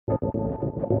It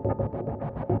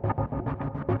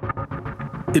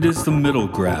is the middle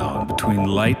ground between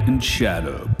light and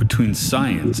shadow, between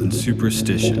science and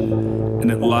superstition,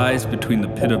 and it lies between the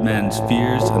pit of man's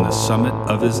fears and the summit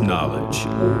of his knowledge.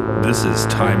 This is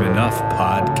Time Enough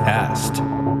Podcast.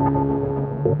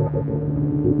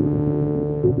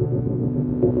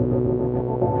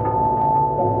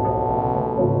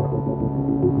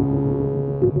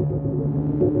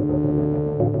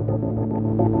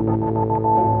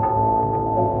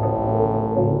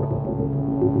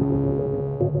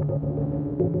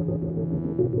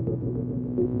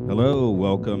 Hello,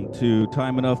 welcome to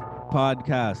Time Enough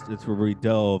Podcast. It's where we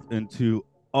delve into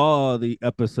all the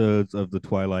episodes of The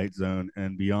Twilight Zone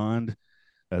and beyond.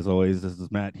 As always, this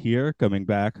is Matt here. Coming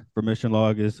back for Mission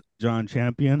Log is John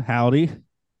Champion. Howdy.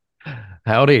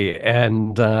 Howdy,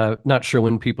 and not sure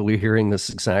when people are hearing this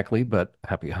exactly, but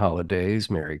happy holidays,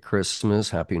 Merry Christmas,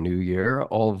 Happy New Year,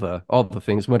 all the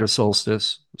things, winter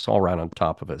solstice, it's all right on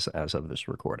top of us as of this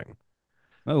recording.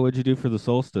 Oh, what'd you do for the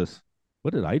solstice?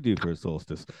 What did I do for a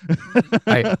solstice?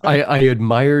 I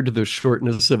admired the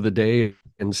shortness of the day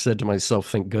and said to myself,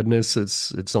 thank goodness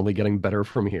it's only getting better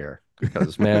from here.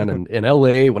 Because man, in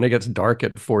LA, when it gets dark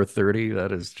at 4:30,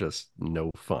 that is just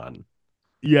no fun.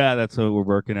 Yeah, that's what we're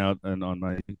working out and on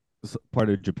my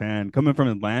part of Japan. Coming from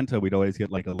Atlanta, we'd always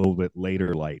get like a little bit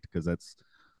later light because that's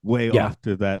way Yeah, off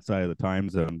to that side of the time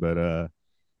zone. But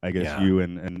I guess yeah. you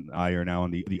and I are now on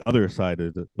the other side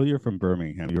of the. Well, you're from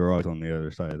Birmingham. You were always on the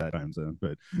other side of that time zone.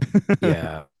 But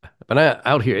Yeah, but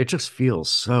out here, it just feels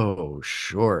so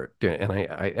short, and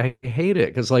I hate it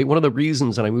because like one of the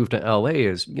reasons that I moved to LA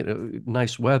is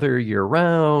nice weather year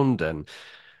round, and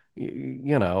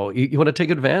you want to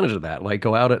take advantage of that, like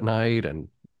go out at night, and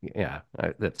yeah,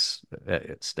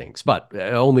 it stinks, but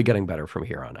only getting better from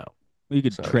here on out. you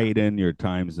could So yeah, trade in your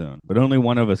time zone, but only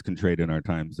one of us can trade in our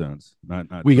time zones. Not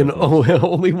we can both of us.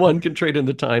 only one can trade in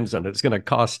the time zone. It's going to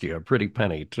cost you a pretty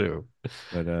penny too.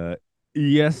 But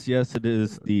yes, it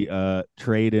is the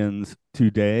trade-ins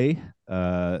today.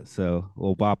 So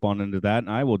we'll bop on into that, and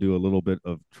I will do a little bit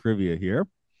of trivia here.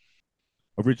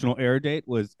 Original air date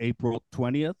was April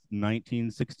 20th,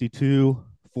 1962,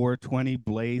 420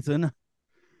 blazing.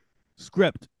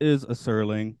 Script is a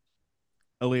Serling.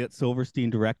 Elliot Silverstein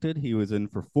directed. He was in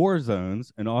for Four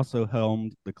Zones and also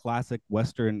helmed the classic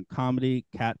Western comedy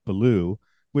Cat Ballou,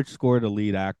 which scored a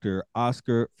lead actor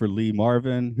Oscar for Lee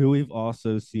Marvin, who we've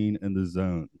also seen in The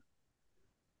Zone.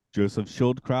 Joseph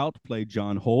Schildkraut played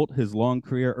John Holt. His long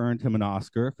career earned him an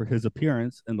Oscar for his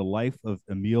appearance in The Life of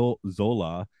Emile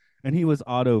Zola, and he was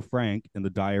Otto Frank in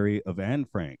The Diary of Anne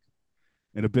Frank.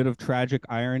 In a bit of tragic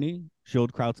irony,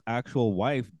 Schildkraut's actual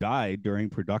wife died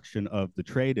during production of The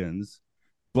Trade-Ins,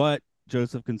 but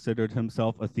Joseph considered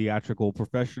himself a theatrical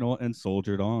professional and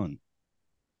soldiered on.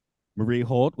 Marie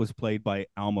Holt was played by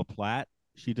Alma Platt.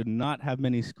 She did not have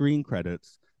many screen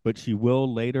credits, but she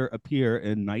will later appear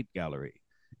in Night Gallery.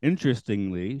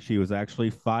 Interestingly, she was actually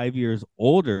 5 years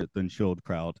older than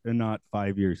Schildkraut and not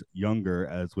 5 years younger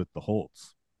as with the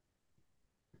Holts.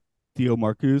 Theo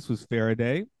Marcuse was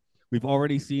Faraday. We've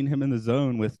already seen him in The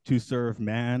Zone with To Serve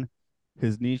Man.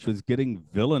 His niche was getting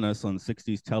villainous on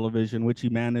 60s television, which he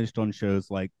managed on shows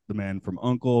like The Man from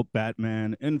Uncle,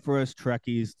 Batman, and for us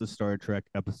Trekkies, the Star Trek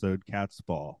episode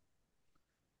Catspaw.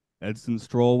 Edson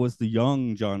Stroll was the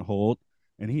young John Holt,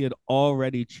 and he had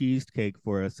already cheesecake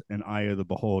for us in Eye of the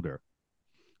Beholder.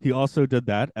 He also did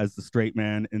that as the straight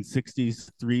man in 60s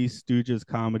Three Stooges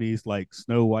comedies like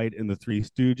Snow White and the Three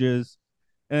Stooges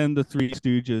and the Three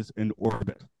Stooges in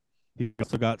Orbit. He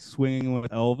also got Swinging with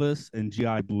Elvis and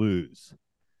GI Blues.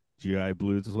 GI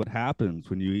Blues is what happens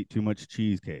when you eat too much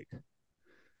cheesecake.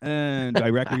 And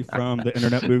directly from the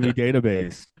Internet Movie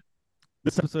Database.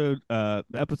 The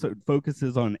episode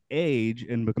focuses on age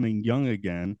and becoming young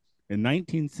again. In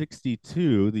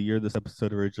 1962, the year this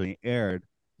episode originally aired,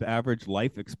 the average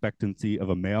life expectancy of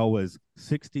a male was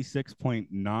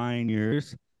 66.9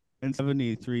 years and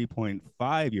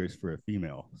 73.5 years for a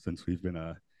female. Since we've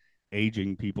been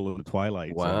aging people in the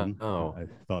Twilight Zone, Wow. I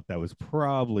thought that was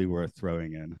probably worth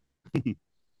throwing in.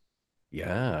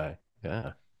 Yeah,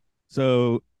 yeah.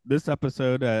 So this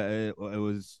episode, it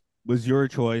was your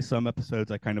choice. Some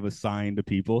episodes I kind of assigned to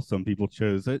people. Some people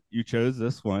chose it. You chose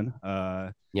this one.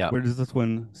 Yeah. Where does this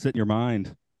one sit in your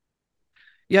mind?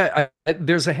 Yeah,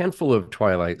 there's a handful of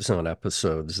Twilight Zone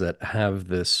episodes that have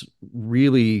this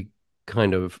really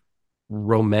kind of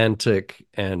romantic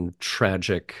and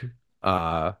tragic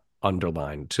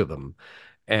underline to them.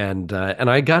 And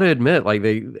I gotta admit, like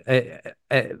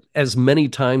as many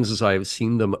times as I've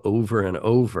seen them over and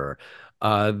over,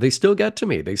 they still get to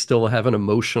me. They still have an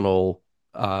emotional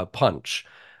punch.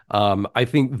 I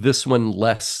think this one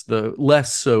less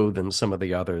so than some of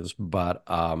the others, but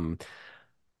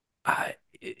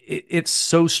it's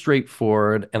so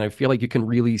straightforward, and I feel like you can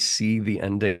really see the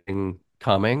ending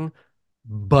coming,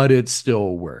 but it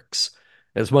still works.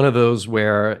 It's one of those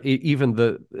where even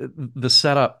the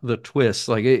setup, the twist,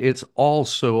 like it's all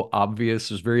so obvious.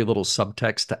 There's very little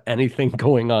subtext to anything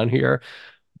going on here,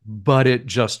 but it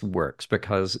just works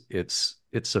because it's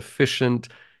efficient,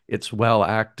 it's well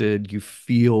acted, you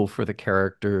feel for the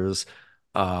characters.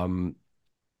 Um,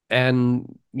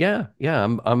 and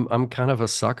I'm kind of a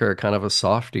sucker, kind of a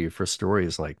softie for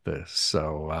stories like this.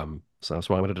 So that's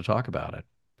why I wanted to talk about it.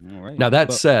 All right. Now that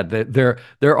Well, said, that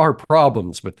there are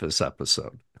problems with this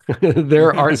episode.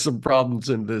 There are some problems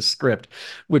in this script,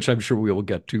 which I'm sure we will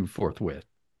get to forthwith.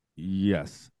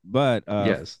 yes. But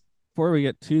Yes. before we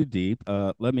get too deep,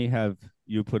 let me have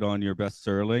you put on your best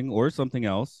Serling or something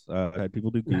else. I had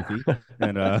people do Goofy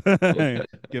and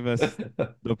give us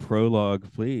the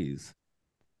prologue, please.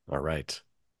 All right.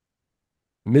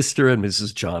 Mr. and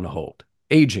Mrs. John Holt,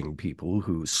 aging people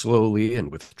who slowly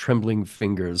and with trembling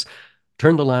fingers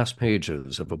turn the last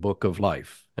pages of a book of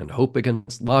life and hope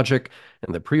against logic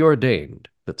and the preordained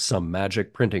that some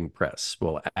magic printing press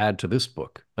will add to this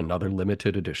book another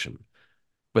limited edition.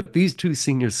 But these two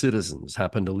senior citizens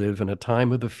happen to live in a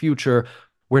time of the future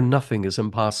where nothing is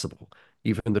impossible,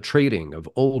 even the trading of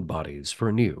old bodies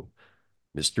for new.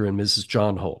 Mr. and Mrs.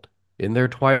 John Holt, in their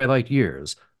twilight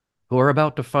years, who are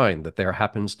about to find that there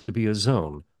happens to be a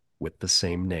zone with the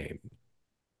same name.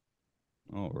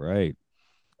 All right.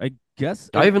 I guess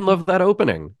I it, even love that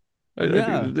opening.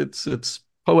 yeah. It's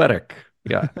poetic.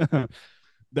 Yeah.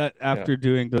 That Yeah. after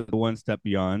doing the one step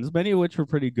beyonds, many of which were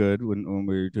pretty good when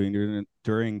we were doing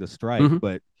during the strike, Hmm.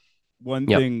 but one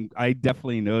Yep. thing I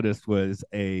definitely noticed was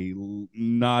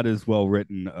not as well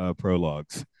written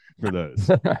prologues for those.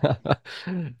 They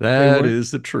That weren't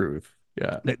is the truth.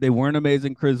 Yeah. they weren't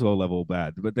amazing Criswell level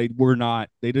bad, but they were not.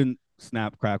 They didn't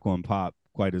snap, crackle, and pop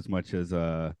quite as much as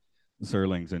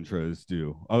Serling's intros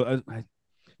do.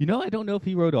 I don't know if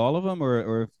he wrote all of them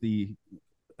or if the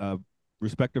uh,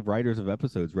 respective writers of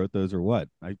episodes wrote those or what.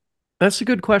 I That's a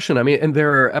good question. I mean, and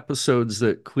there are episodes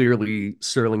that clearly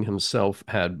Serling himself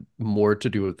had more to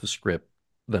do with the script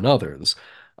than others.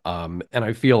 And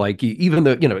I feel like even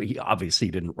though, he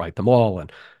obviously didn't write them all,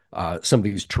 and some of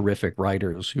these terrific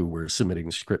writers who were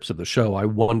submitting scripts of the show, I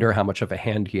wonder how much of a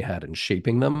hand he had in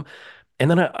shaping them. And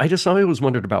then I just always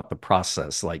wondered about the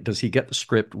process. Like, does he get the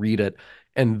script, read it,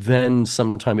 and then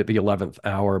sometime at the 11th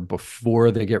hour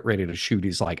before they get ready to shoot,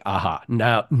 he's like, aha,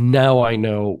 now I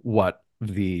know what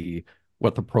the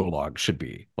prologue should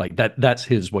be. Like that's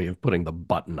his way of putting the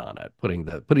button on it, putting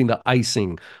the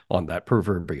icing on that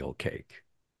proverbial cake.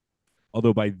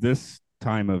 Although by this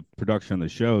time of production of the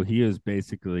show, he is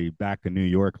basically back in New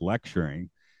York lecturing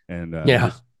and Yeah,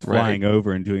 just right. flying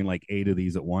over and doing like 8 of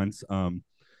these at once.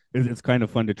 It's kind of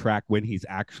fun to track when he's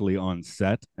actually on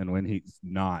set and when he's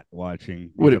not watching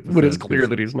these When it's episodes clear because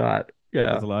that he's not.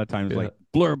 Yeah. a lot of times Yeah. like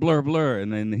blur, blur, blur,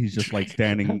 and then he's just like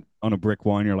standing on a brick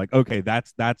wall, and you're like, okay,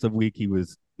 that's a week he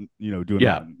was, doing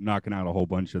Yeah, knocking out a whole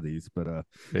bunch of these, but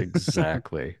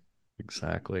exactly.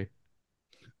 Exactly.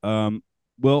 um,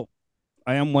 well,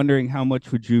 I am wondering how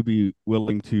much would you be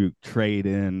willing to trade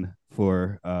in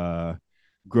for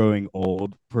growing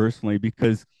old personally?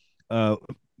 Because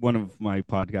one of my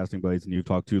podcasting buddies and you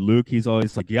talked to Luke, he's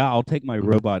always like, "Yeah, I'll take my Mhm.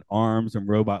 robot arms and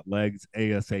robot legs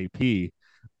ASAP,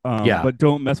 Yeah. but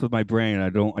don't mess with my brain.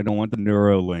 I don't want the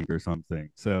Neuralink or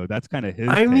something." So that's kind of his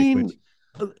I take, which mean,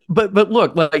 but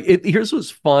look, like here's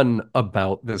what's fun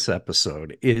about this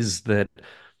episode is that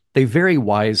they very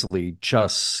wisely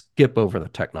just skip over the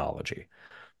technology.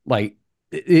 Like,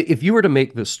 if you were to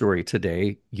make this story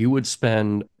today, you would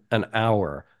spend an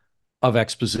hour of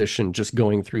exposition just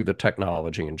going through the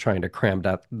technology and trying to cram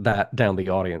that down the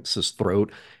audience's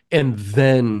throat. And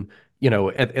then,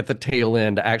 at the tail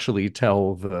end, actually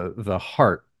tell the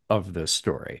heart of this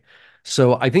story.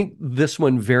 So I think this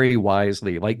one very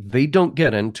wisely, like they don't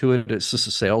get into it. It's just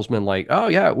a salesman, like, oh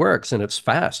yeah, it works and it's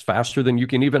faster than you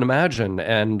can even imagine,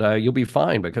 and you'll be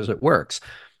fine because it works.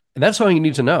 And that's all you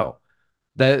need to know.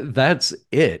 That's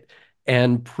it.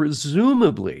 And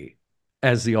presumably,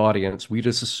 as the audience, we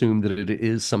just assume that it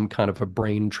is some kind of a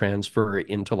brain transfer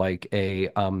into like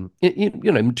into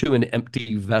an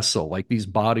empty vessel, like these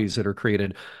bodies that are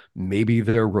created. Maybe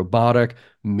they're robotic,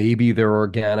 maybe they're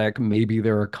organic, maybe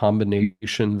they're a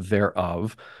combination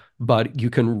thereof, but you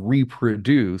can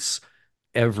reproduce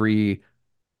every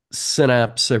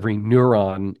synapse, every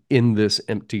neuron in this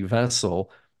empty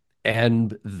vessel,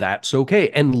 and that's okay.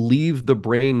 And leave the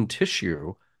brain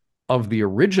tissue of the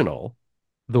original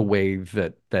the way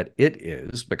that it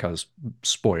is, because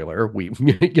spoiler, we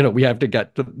we have to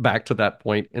get back to that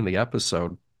point in the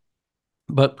episode.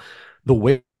 But the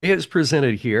way it's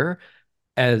presented here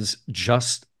as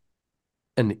just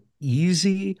an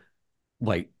easy,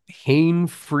 like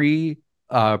pain-free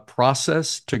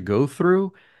process to go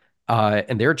through,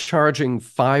 and they're charging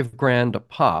 5 grand a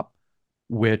pop,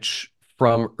 which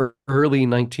from early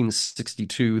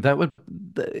 1962, that would,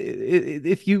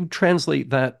 if you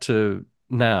translate that to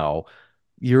now,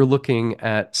 you're looking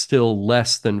at still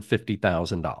less than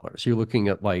 $50,000. You're looking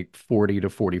at like 40 to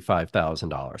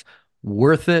 $45,000.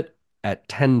 Worth it at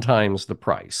 10 times the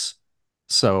price.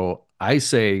 So I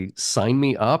say sign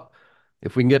me up.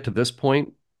 If we can get to this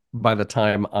point by the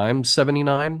time I'm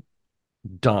 79,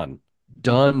 done.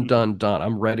 Done, done, done.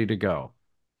 I'm ready to go.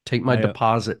 Take my I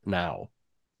deposit now.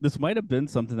 This might have been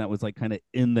something that was like kind of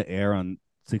in the air on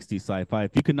 60 sci-fi.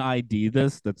 If you can ID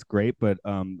this, that's great. But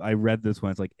I read this when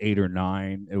I was like 8 or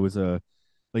 9. It was a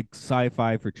like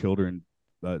sci-fi for children,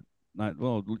 not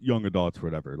well, young adults, or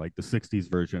whatever, like the 60s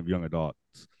version of young adults.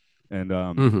 And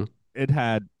Hmm. it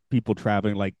had people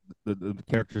traveling, like the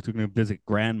characters who are going to visit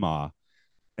grandma,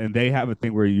 and they have a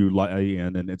thing where you lie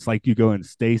in, and it's like you go in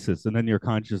stasis, and then your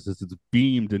consciousness is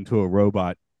beamed into a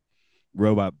robot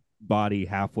body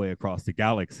halfway across the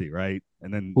galaxy, right?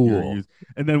 And then you're Cool. used,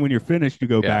 and then when you're finished, you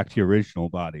go Yeah. back to your original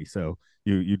body. So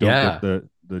you don't get Yeah. the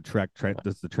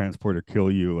does the transporter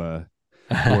kill you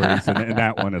worries in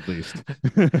that one at least.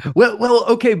 Well,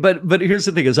 okay, but here's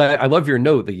the thing: is I love your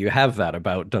note that you have that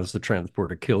about does the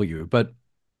transporter kill you, but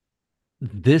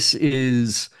this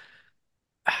is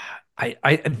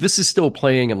I this is still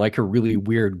playing in like a really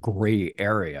weird gray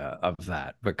area of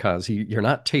that, because you're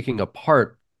not taking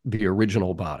apart the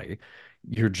original body.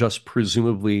 You're just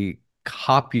presumably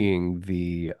copying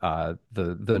the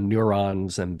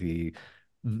neurons and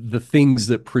the things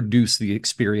that produce the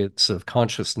experience of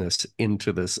consciousness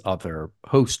into this other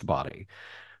host body.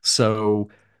 So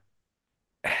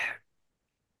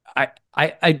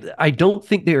I don't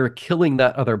think they are killing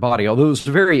that other body, although it's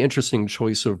a very interesting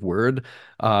choice of word.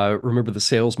 Remember, the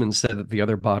salesman said that the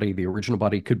other body, the original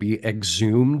body, could be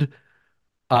exhumed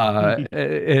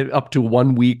up to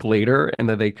 1 week later, and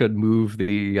that they could move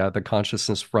the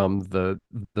consciousness from the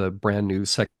brand new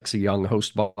sexy young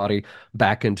host body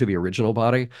back into the original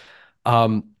body.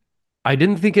 Um, I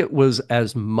didn't think it was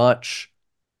as much,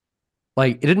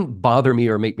 like, it didn't bother me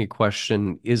or make me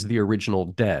question, is the original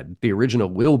dead? The original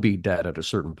will be dead at a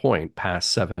certain point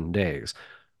past 7 days.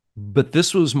 But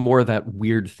this was more that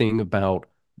weird thing about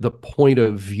the point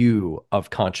of view of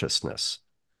consciousness.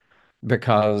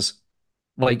 Because,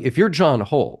 like, if you're John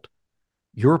Holt,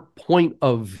 your point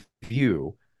of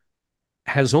view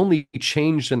has only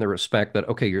changed in the respect that,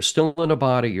 okay, you're still in a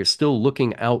body, you're still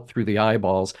looking out through the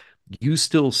eyeballs, you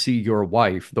still see your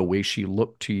wife the way she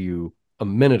looked to you a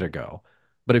minute ago.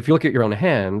 But if you look at your own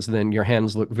hands, then your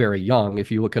hands look very young. If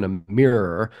you look in a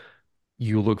mirror,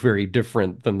 you look very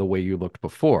different than the way you looked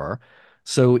before.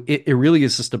 So it really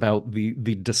is just about the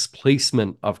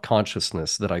displacement of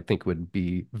consciousness that I think would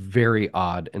be very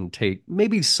odd and take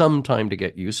maybe some time to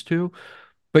get used to.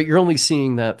 But you're only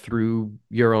seeing that through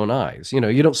your own eyes. You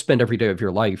don't spend every day of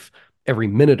your life, every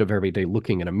minute of every day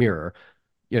looking in a mirror,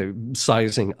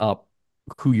 sizing up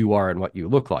who you are and what you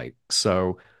look like.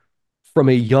 So from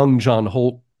a young John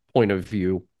Holt point of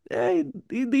view,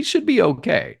 he should be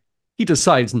okay. He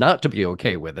decides not to be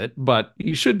okay with it, but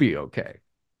he should be okay.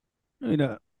 you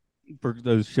know, for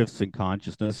those shifts in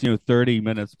consciousness, 30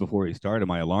 minutes before he started,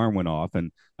 my alarm went off,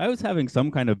 and I was having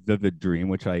some kind of vivid dream,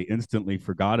 which I instantly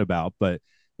forgot about. But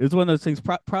it was one of those things.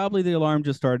 Probably the alarm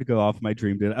just started to go off. My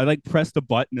dream did. I like pressed a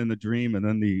button in the dream, and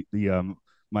then the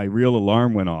my real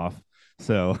alarm went off.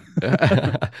 So,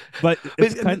 But, but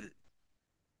it's kind.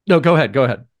 no, go ahead. Go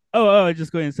ahead. Oh, I was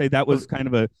just going to say that was kind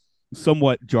of a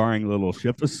somewhat jarring little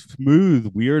shift, a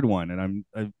smooth, weird one, and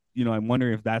I'm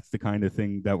wondering if that's the kind of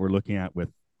thing that we're looking at with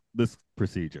this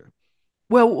procedure.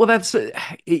 Well, that's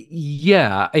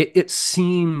yeah. It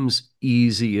seems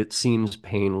easy. It seems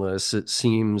painless. It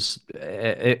seems,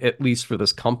 at least for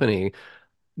this company,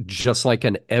 just like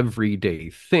an everyday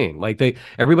thing. Like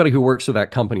everybody who works for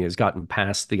that company has gotten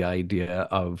past the idea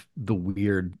of the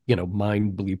weird,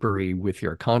 mind bleepery with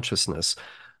your consciousness.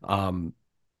 Um,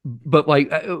 but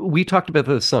like, we talked about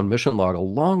this on Mission Log a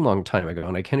long, long time ago,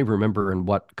 and I can't even remember in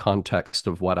what context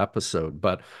of what episode,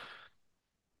 but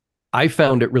I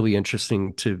found it really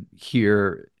interesting to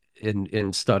hear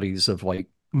in studies of like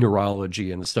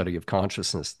neurology and the study of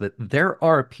consciousness that there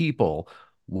are people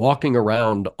walking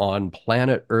around on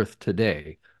planet Earth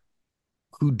today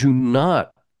who do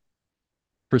not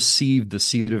perceive the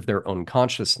seat of their own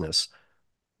consciousness,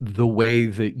 the way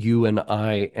that you and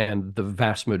I and the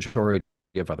vast majority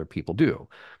of other people do.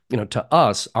 To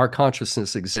us, our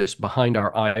consciousness exists behind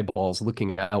our eyeballs,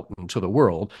 looking out into the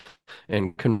world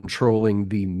and controlling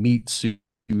the meat suit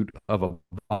of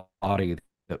a body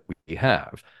that we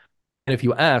have. And if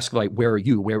you ask, like, where are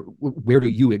you? Where do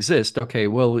you exist? Okay,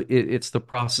 well, it's the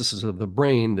processes of the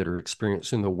brain that are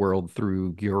experiencing the world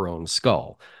through your own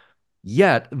skull.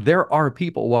 Yet there are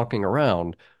people walking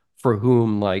around for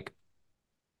whom, like,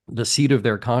 the seat of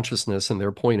their consciousness and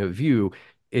their point of view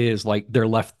is like their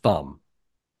left thumb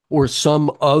or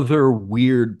some other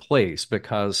weird place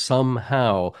because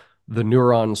somehow the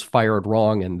neurons fired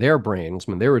wrong in their brains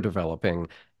when they were developing,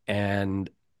 and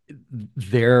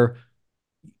their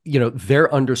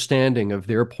their understanding of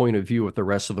their point of view with the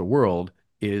rest of the world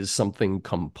is something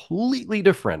completely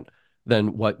different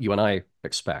than what you and I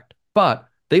expect. But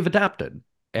they've adapted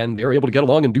and they're able to get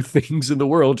along and do things in the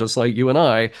world just like you and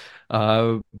I,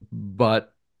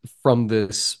 but from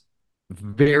this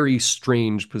very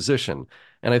strange position.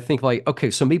 And I think, like,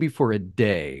 okay, so maybe for a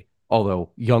day,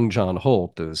 although young John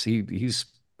Holt is he's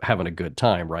having a good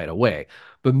time right away,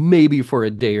 but maybe for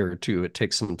a day or two, it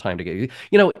takes some time to get.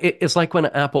 It's like when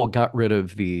Apple got rid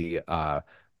of the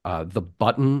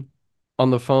button on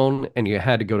the phone, and you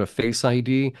had to go to Face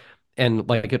ID. And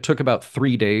like it took about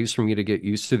 3 days for me to get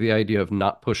used to the idea of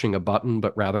not pushing a button,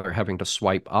 but rather having to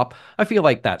swipe up. I feel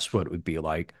like that's what it would be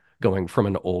like going from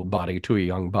an old body to a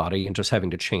young body and just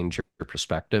having to change your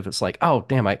perspective. It's like, oh,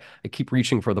 damn, I keep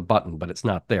reaching for the button, but it's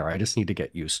not there. I just need to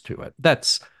get used to it.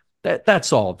 That's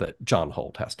all that John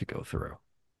Holt has to go through.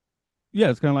 Yeah,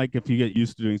 it's kind of like if you get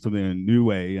used to doing something in a new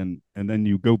way and then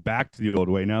you go back to the old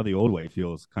way. Now the old way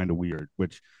feels kind of weird,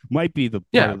 which might be the part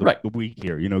Yeah, of right. the week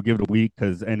here. Give it a week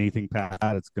because anything past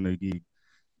that, it's going to be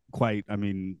quite. I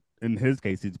mean, in his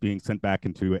case, he's being sent back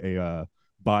into a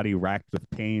body racked with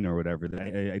pain or whatever.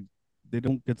 They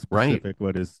don't get Right. specific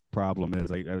what his problem is.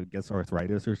 I guess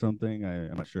arthritis or something.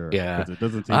 I'm not sure Yeah. because it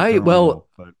doesn't seem I terminal. well,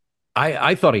 But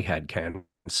I thought he had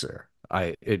cancer.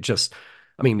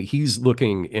 I mean, he's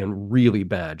looking in really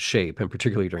bad shape, and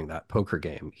particularly during that poker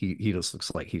game, he just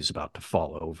looks like he's about to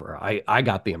fall over. I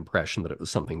got the impression that it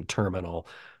was something terminal,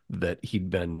 that he'd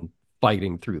been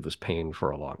fighting through this pain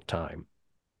for a long time.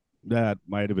 that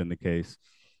might have been the case.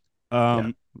 Yeah.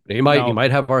 Um, He Now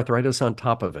might have arthritis on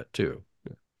top of it too.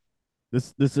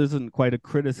 this isn't quite a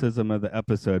criticism of the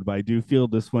episode, but I do feel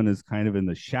this one is kind of in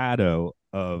the shadow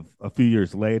of a few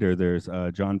years later. There's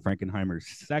John Frankenheimer's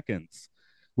Seconds,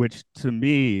 which to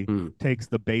me Mm. takes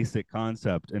the basic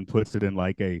concept and puts it in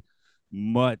like a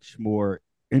much more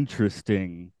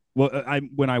interesting. Well, I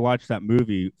when I watched that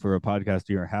movie for a podcast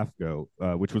a year and a half ago,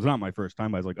 which was not my first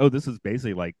time, I was like, oh, this is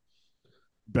basically like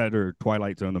better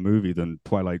Twilight Zone the movie than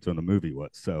Twilight Zone the movie was.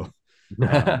 So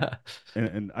um,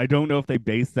 and I don't know if they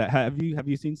base that. Have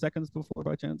you seen Seconds before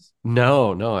by chance?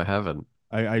 No, no, I haven't.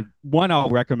 I one I'll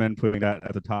recommend putting that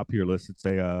at the top of your list. It's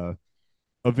a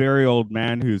very old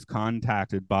man who's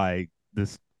contacted by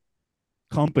this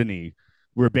company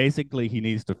where basically he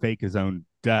needs to fake his own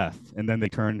death, and then they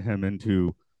turn him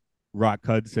into Rock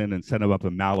Hudson and set him up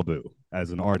in Malibu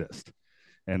as an artist.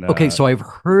 And Okay, so I've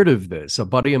heard of this. A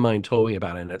buddy of mine told me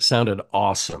about it, and it sounded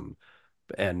awesome.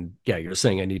 And yeah, you're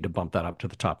saying I need to bump that up to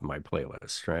the top of my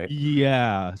playlist, right?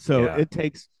 yeah, so Yeah. it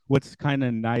takes what's kind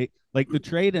of nice, like the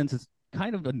trade-ins is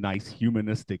kind of a nice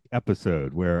humanistic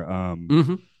episode where Hmm.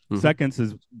 Hmm. Seconds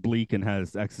is bleak and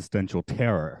has existential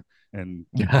terror and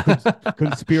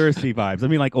conspiracy vibes. I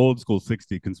mean, like old school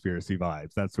 60 conspiracy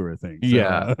vibes, that sort of thing. So,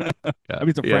 Yeah. I Yeah. mean,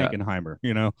 it's a Yeah. Frankenheimer.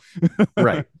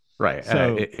 Right. Right.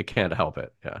 So, It can't help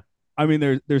it. Yeah. I mean,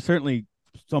 there's certainly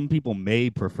some people may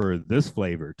prefer this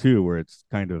flavor too, where it's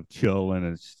kind of chill and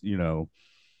it's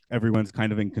everyone's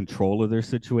kind of in control of their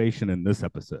situation in this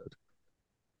episode.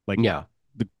 Like Yeah.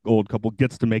 the old couple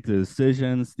gets to make the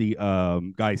decisions. The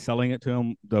guy selling it to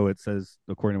him, though it says,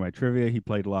 according to my trivia, he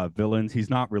played a lot of villains. He's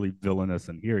not really villainous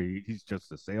in here. He's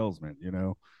just a salesman.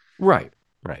 Right.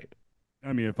 Right.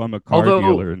 I mean, if I'm a car Although,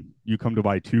 dealer and you come to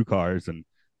buy two cars and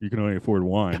you can only afford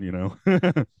one.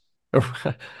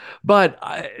 but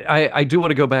I do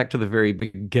want to go back to the very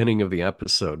beginning of the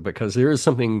episode because there is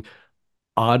something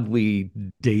oddly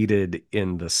dated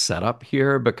in the setup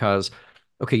here because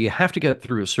okay, you have to get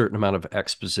through a certain amount of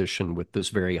exposition with this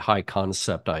very high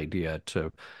concept idea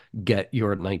to get your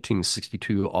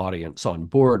 1962 audience on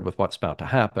board with what's about to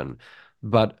happen.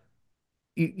 But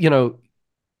you know,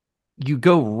 you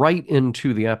go right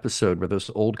into the episode where this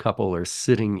old couple are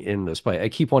sitting in this place. I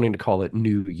keep wanting to call it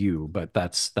New You, but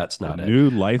that's The not it.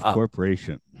 New Life Uh,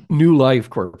 Corporation. New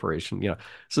Life Corporation.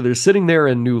 So they're sitting there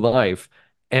in New Life,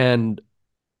 and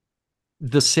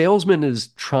the salesman is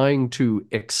trying to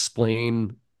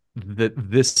explain that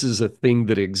this is a thing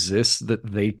that exists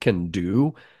that they can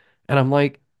do. And I'm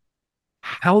like,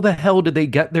 how the hell did they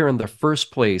get there in the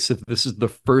first place if this is the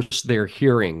first they're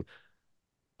hearing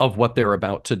of what they're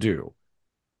about to do?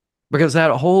 Because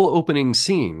that whole opening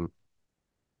scene,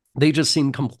 they just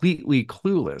seem completely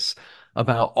clueless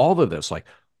about all of this. Like,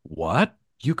 what?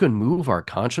 You can move our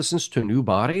consciousness to new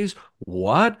bodies?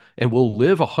 What? And we'll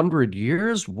live 100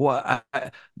 years? What?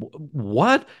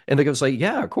 What? And they go, like,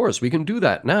 yeah, of course, we can do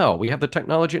that now. We have the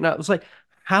technology now. It's like,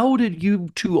 how did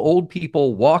you two old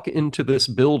people walk into this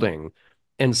building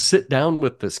and sit down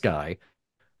with this guy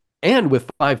and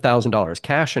with $5,000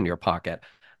 cash in your pocket?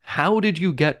 How did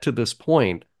you get to this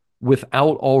point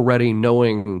without already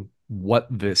knowing what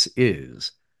this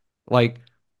is? Like,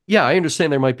 yeah, I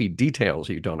understand there might be details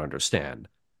you don't understand,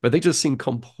 but they just seem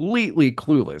completely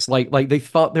clueless. Like they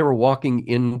thought they were walking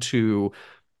into,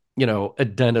 a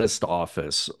dentist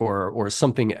office or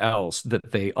something else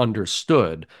that they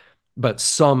understood, but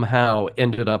somehow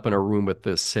ended up in a room with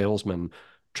this salesman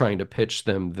trying to pitch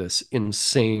them this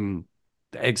insane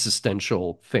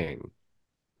existential thing.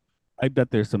 I bet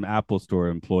there's some Apple Store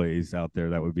employees out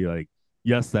there that would be like,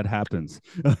 yes, that happens.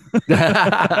 But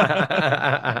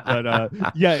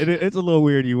yeah, it's a little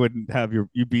weird. You wouldn't have you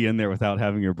be in there without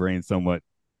having your brain somewhat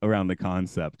around the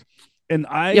concept. And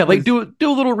I Yeah, like was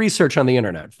do a little research on the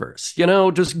internet first.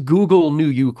 Just Google New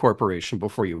You Corporation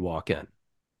before you walk in.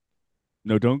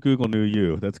 no, don't Google New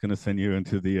You. That's going to send you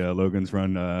into the Logan's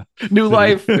Run New city.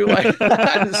 life, new life.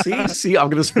 See, I'm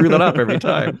gonna screw that up every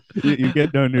time. You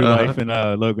get no new Uh, life in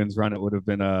Logan's Run. It would have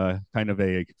been a kind of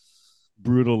a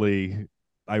brutally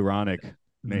ironic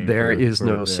name there is for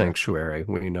no it there. sanctuary.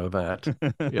 We know that.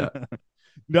 Yeah.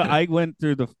 No, I went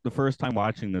through the first time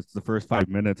watching this, the first 5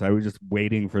 minutes, I was just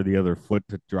waiting for the other foot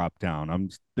to drop down. I'm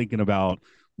just thinking about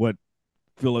what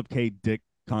Philip K. Dick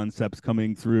concepts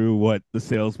coming through, what the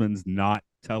salesman's not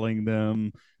telling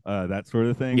them, that sort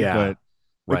of thing. Yeah. But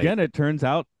Right. again, it turns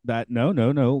out that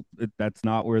no, that's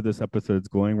not where this episode's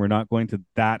going. We're not going to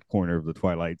that corner of the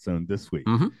Twilight Zone this week.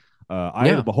 Hmm. Eye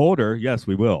of the Yeah. Beholder, yes,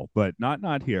 we will, but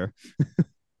not here.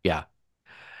 Yeah.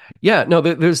 Yeah. No,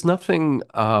 there's nothing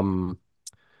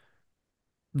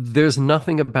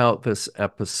about this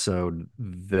episode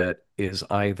that is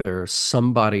either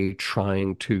somebody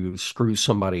trying to screw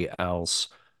somebody else.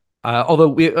 Although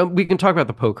we can talk about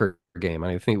the poker game,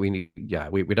 and I think we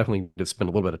definitely need to spend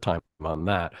a little bit of time on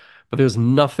that. But there's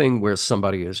nothing where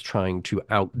somebody is trying to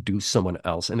outdo someone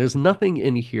else, and there's nothing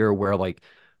in here where like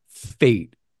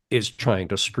fate is trying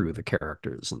to screw the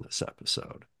characters in this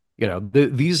episode.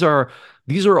 These are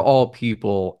all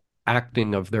people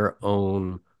acting of their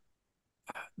own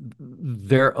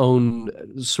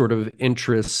sort of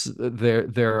interests.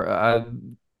 They're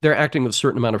acting with a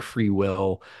certain amount of free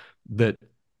will that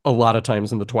a lot of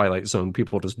times in the Twilight Zone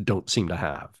people just don't seem to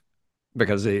have,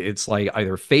 because it's like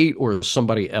either fate or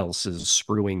somebody else is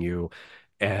screwing you,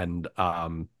 and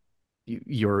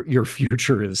your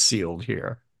future is sealed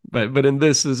here. But in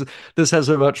this has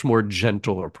a much more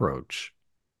gentle approach.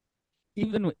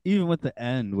 Even with the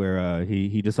end where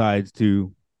he decides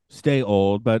to stay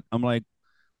old, but I'm like,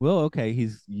 well, okay,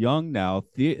 he's young now.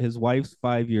 His wife's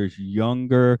 5 years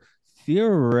younger.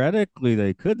 Theoretically,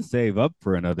 they could save up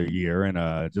for another year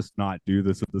and just not do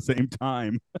this at the same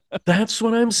time. That's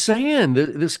what I'm saying.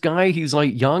 This guy, he's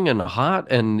like young and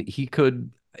hot, and he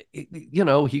can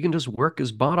just work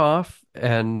his butt off,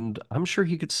 and I'm sure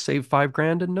he could save 5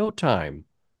 grand in no time.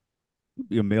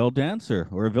 Be a male dancer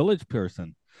or a village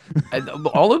person.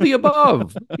 All of the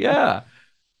above. Yeah.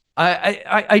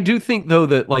 I do think though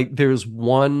that like there's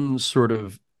one sort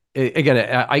of again,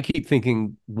 I keep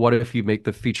thinking, what if you make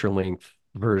the feature length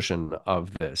version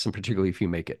of this, and particularly if you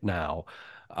make it now?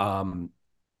 Um,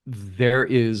 there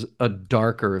is a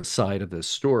darker side of this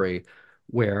story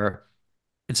where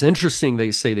it's interesting.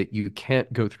 They say that you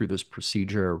can't go through this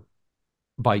procedure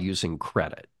by using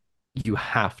credit. You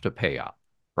have to pay up,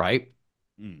 right?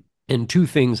 Mm. And two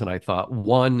things that I thought.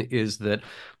 One is that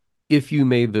if you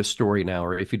made this story now,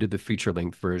 or if you did the feature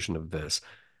length version of this,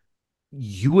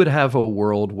 you would have a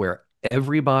world where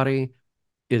everybody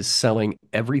is selling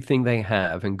everything they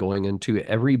have and going into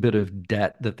every bit of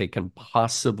debt that they can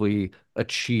possibly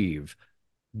achieve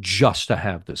just to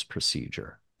have this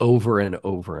procedure over and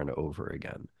over and over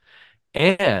again.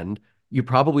 And you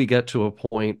probably get to a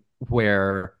point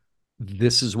where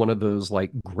this is one of those like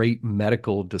great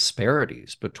medical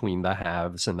disparities between the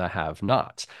haves and the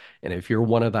have-nots. And if you're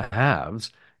one of the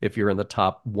haves, if you're in the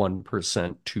top 1%,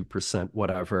 2%,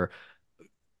 whatever,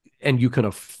 and you can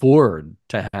afford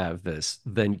to have this,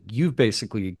 then you've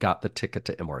basically got the ticket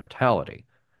to immortality.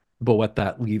 But what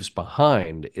that leaves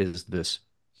behind is this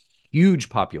huge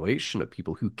population of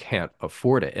people who can't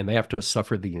afford it, and they have to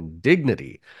suffer the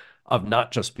indignity of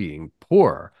not just being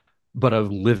poor, but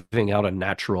of living out a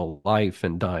natural life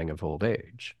and dying of old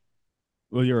age.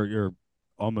 Well, you're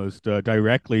almost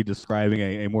directly describing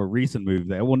a more recent movie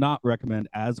that I will not recommend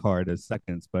as hard as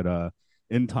Seconds, but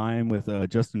In Time with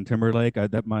Justin Timberlake.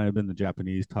 That might have been the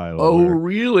Japanese title Oh, where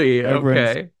really? everyone's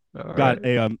Okay. All got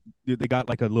right. a they got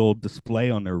like a little display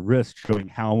on their wrist showing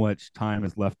how much time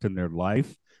is left in their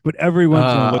life, but everyone's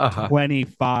gonna look Uh-huh.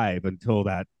 25 until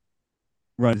that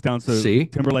runs down. So See?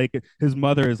 Timberlake, his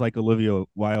mother is like Olivia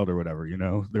Wilde or whatever.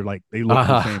 They're like they look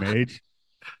the same Uh-huh. age,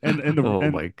 Oh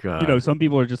and my God. some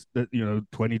people are just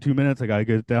 22 minutes. I gotta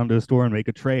get down to the store and make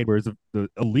a trade. Whereas the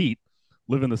elite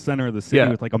live in the center of the city Yeah.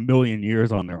 with like a million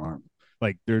years on their arm.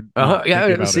 Like they're not Uh-huh. thinking Yeah,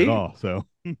 about it at see? all. So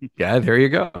Yeah, there you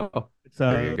go.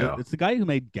 There you go. it's the guy who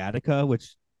made Gattaca,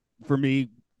 which for me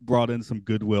brought in some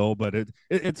goodwill, but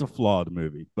it's a flawed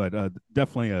movie, but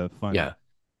definitely a fun Yeah.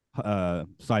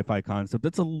 sci-fi concept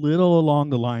that's a little along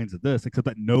the lines of this, except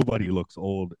that nobody looks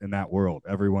old in that world.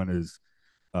 Everyone is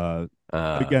uh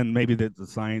Uh, again, maybe the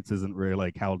science isn't really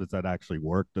like how does that actually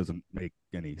work doesn't make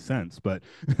any sense, but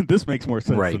this makes more sense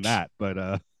than right.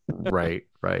 that. Right.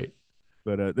 Right.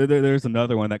 There's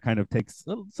another one that kind of takes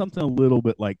something a little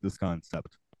bit like this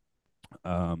concept.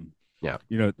 um Yeah.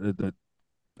 the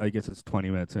I guess it's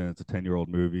 20 minutes in. It's a 10-year-old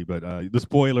movie, but the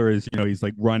spoiler is, he's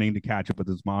like running to catch up with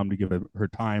his mom to give her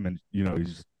time, and he's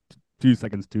just 2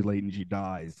 seconds too late, and she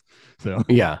dies. So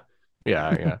Yeah.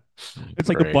 Yeah. Yeah. it's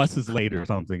like the Great. bus is late or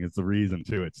something. It's the reason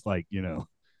too. It's like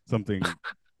something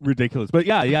ridiculous. But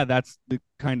yeah, that's the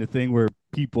kind of thing where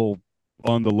people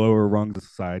on the lower rungs of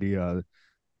society,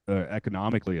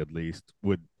 economically at least,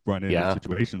 would run into Yeah.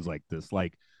 situations like this.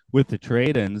 Like with the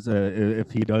trade-ins,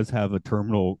 if he does have a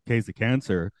terminal case of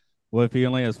cancer, well, if he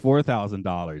only has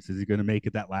 $4,000, is he going to make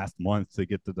it that last month to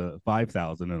get to the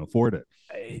 5,000 and afford it?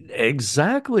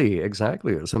 Exactly,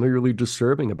 exactly. There's something really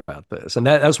disturbing about this. And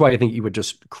that's why I think you would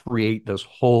just create this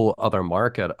whole other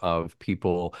market of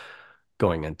people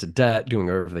going into debt, doing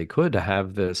whatever they could to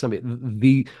have this. I mean,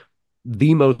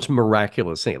 the most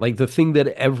miraculous thing, like the thing that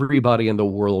everybody in the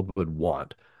world would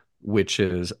want, which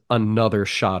is another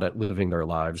shot at living their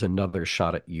lives, another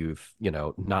shot at youth,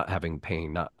 not having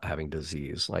pain, not having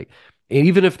disease. Like, and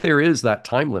even if there is that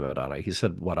time limit on it, he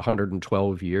said, what,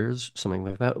 112 years, something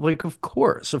like that. Like, of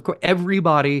course,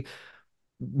 everybody,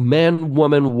 man,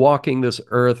 woman walking this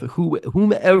earth,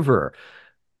 whomever,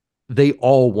 they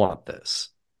all want this.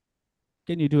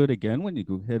 Can you do it again when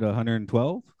you hit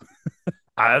 112?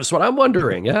 That's what I'm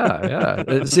wondering. Yeah, yeah.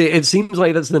 It seems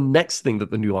like that's the next thing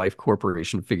that the New Life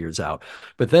Corporation figures out.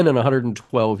 But then in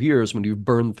 112 years, when you've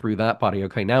burned through that body,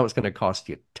 okay, now it's going to cost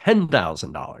you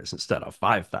 $10,000 instead of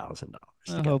 $5,000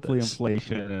 to get Hopefully, this.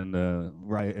 inflation and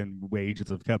right and wages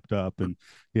have kept up, and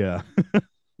yeah.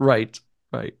 Right,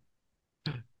 right.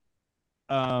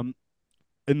 um,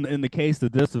 in the case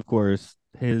of this, of course,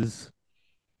 his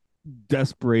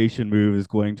desperation move is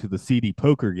going to the CD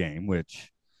poker game,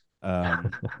 which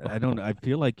I don't. I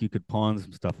feel like you could pawn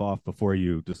some stuff off before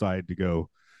you decide to go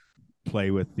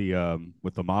play with the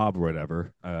mob or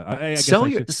whatever. I guess Sell I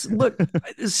your should. look,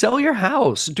 sell your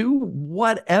house, do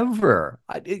whatever.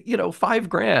 5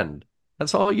 grand.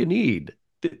 That's all you need.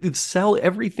 Sell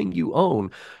everything you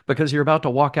own because you're about to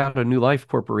walk out of New Life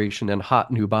Corporation and hot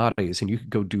new bodies, and you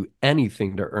could go do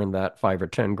anything to earn that 5 or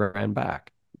 10 grand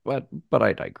back. But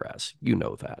I digress. You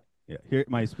know that. Yeah, here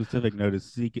my specific note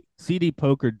is CD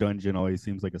poker dungeon always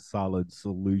seems like a solid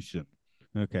solution.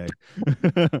 Okay.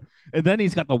 And then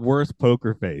he's got the worst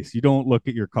poker face. You don't look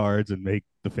at your cards and make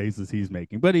the faces he's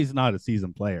making, but he's not a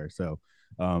seasoned player. So,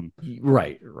 um,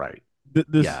 Right, right.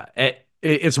 this, Yeah,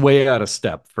 it's way out of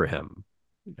step for him.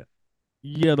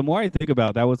 yeah, the more I think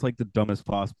about it, that was like the dumbest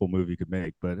possible movie he could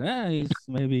make, but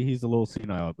maybe he's a little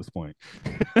senile at this point.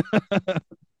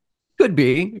 Could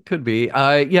be, could be.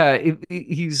 Yeah,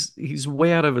 he's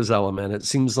way out of his element. It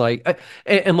seems like,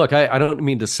 and look, I don't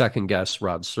mean to second guess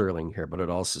Rod Serling here, but it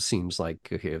also seems like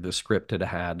okay, if the script had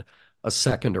had a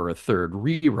second or a third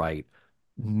rewrite,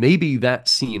 maybe that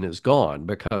scene is gone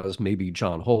because maybe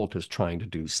John Holt is trying to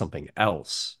do something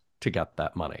else to get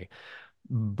that money.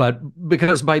 But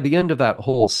because by the end of that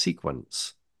whole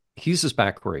sequence, he's just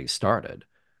back where he started.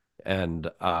 And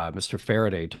Mr.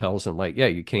 Faraday tells him, like, yeah,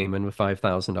 you came in with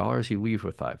 $5,000, you leave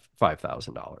with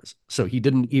 $5,000. So he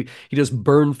just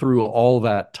burned through all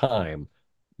that time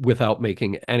without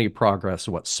making any progress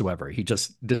whatsoever. He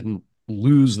just didn't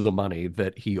lose the money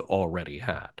that he already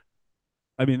had.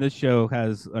 I mean, this show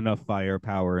has enough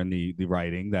firepower in the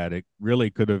writing that it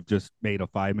really could have just made a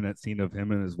 5 minute scene of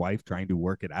him and his wife trying to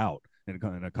work it out in a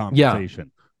Yeah,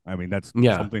 conversation. I mean, that's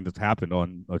yeah, something that's happened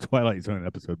on a Twilight Zone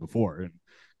episode before, and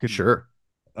can sure.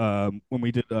 when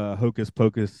we did Hocus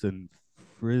Pocus and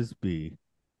Frisbee.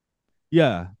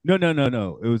 Yeah,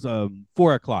 no. It was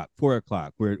 4 o'clock, 4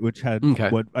 o'clock, which had Okay.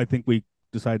 what I think we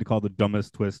decided to call the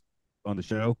dumbest twist on the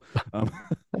show. Um,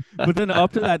 but then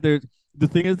after that, there's the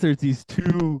thing is there's these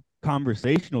two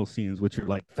conversational scenes which are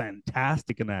like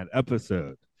fantastic in that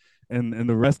episode, and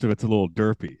the rest of it's a little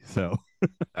derpy. So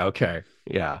Okay.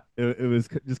 Yeah. it was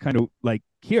just kind of like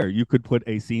here you could put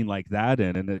a scene like that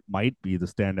in, and it might be the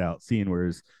standout scene.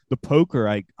 Whereas the poker,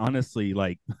 I honestly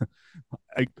like.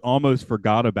 I almost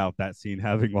forgot about that scene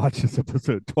having watched this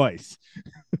episode twice.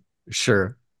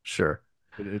 Sure. Sure.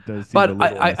 It does seem a But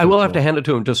little I will have to unessential. hand it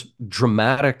to him. Just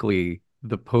dramatically,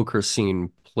 the poker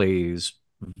scene plays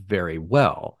very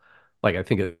well. Like I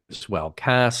think it's well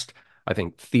cast. I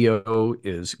think Theo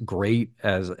is great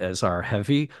as our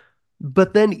heavy,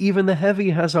 but then even the heavy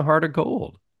has a heart of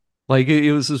gold. Like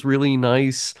it was this really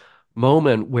nice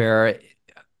moment where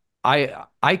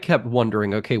I kept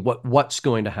wondering, okay, what's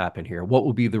going to happen here? What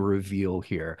will be the reveal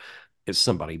here? Is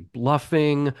somebody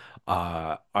bluffing?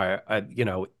 You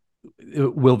know,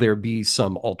 will there be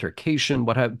some altercation?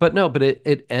 What have? But no, but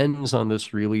it ends on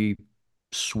this really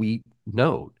sweet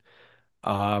note,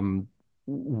 um,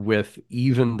 with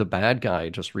even the bad guy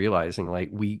just realizing like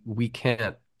we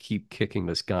can't keep kicking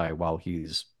this guy while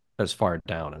he's as far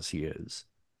down as he is.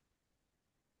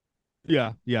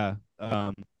 Yeah, yeah.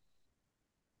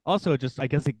 Also, just I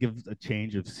guess it gives a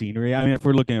change of scenery. I mean, if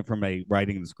we're looking at it from a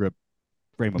writing the script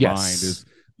frame of mind, is Yes.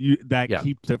 you that Yeah.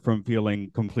 keeps it from feeling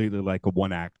completely like a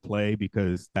one act play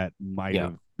because that might Yeah.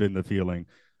 have been the feeling.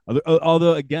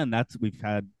 Although again, that's we've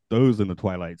had those in the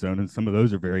Twilight Zone, and some of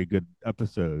those are very good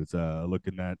episodes.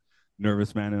 Looking at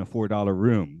Nervous Man in a $4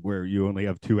 room where you only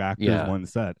have two actors, Yeah. one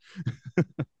set.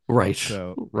 Right.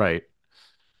 So Right.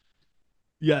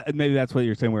 yeah, and maybe that's what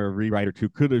you're saying, where a rewrite or two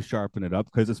could have sharpened it up,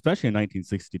 because especially in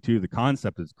 1962, the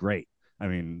concept is great. I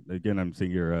mean, again, I'm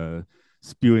seeing you're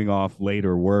spewing off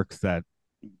later works that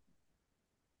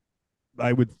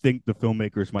I would think the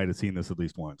filmmakers might have seen this at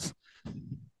least once.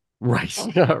 Right.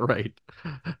 Right.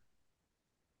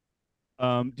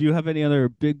 Do you have any other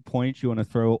big points you want to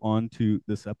throw onto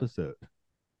this episode?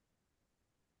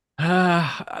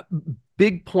 Uh,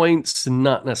 Big points,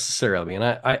 not necessarily. And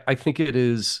I think it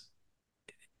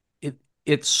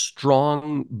it's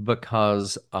strong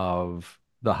because of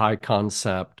the high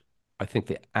concept. I think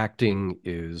the acting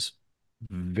is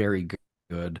very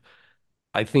good.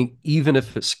 I think even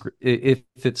if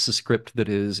it's a script that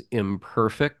is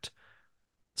imperfect,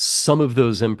 some of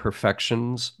those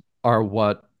imperfections are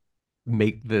what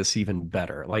make this even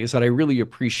better. Like I said, I really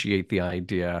appreciate the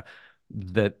idea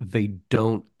that they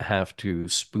don't have to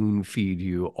spoon feed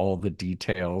you all the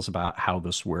details about how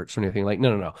this works or anything. Like,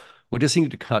 no, no, no. We just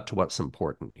need to cut to what's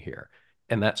important here.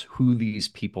 And that's who these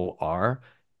people are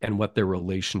and what their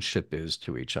relationship is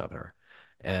to each other.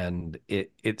 And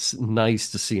it's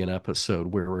nice to see an episode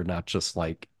where we're not just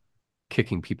like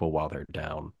kicking people while they're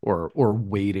down or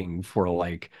waiting for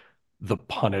like the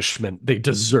punishment they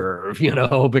deserve,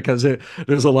 because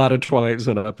there's a lot of Twilight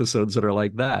Zone episodes that are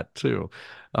like that too.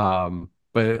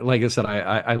 But like I said,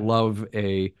 I love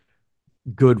a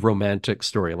good romantic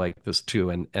story like this too,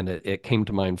 and it came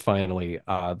to mind finally.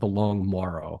 The Long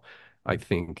Morrow, I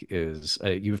think, is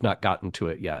you've not gotten to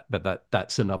it yet, but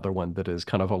that's another one that is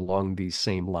kind of along these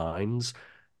same lines,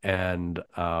 and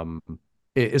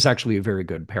it is actually a very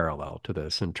good parallel to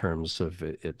this in terms of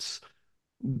its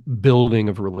building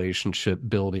of relationship,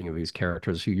 building of these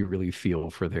characters who you really feel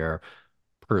for their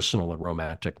personal and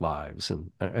romantic lives,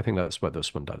 and I think that's what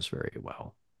this one does very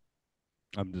well.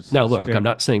 I'm just Now, look, I'm stand.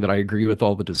 not saying that I agree with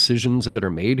all the decisions that are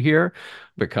made here,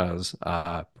 because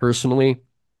personally,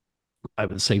 I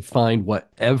would say find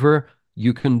whatever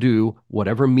you can do,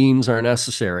 whatever means are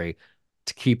necessary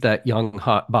to keep that young,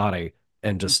 hot body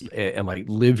and just and like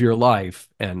live your life,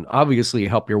 and obviously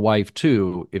help your wife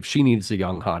too if she needs a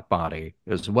young, hot body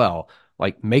as well.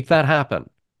 Like make that happen.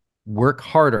 Work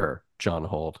harder, John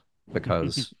Holt,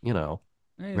 because He's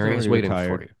Mary is already waiting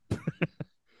for retired. you.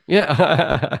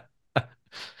 Yeah.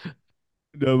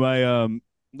 No, my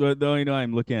the only know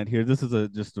I'm looking at here, this is a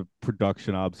just a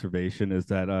production observation, is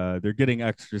that they're getting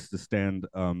extras to stand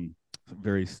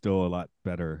very still a lot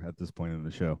better at this point in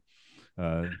the show.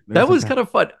 That There's was a kind of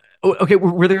fun. Okay,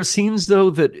 were there scenes though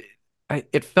that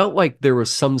it felt like there were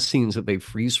some scenes that they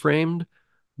freeze framed,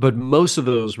 but most of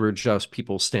those were just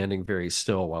people standing very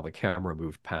still while the camera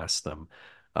moved past them.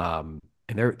 And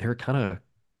they're kind of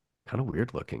kind of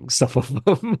weird looking, some of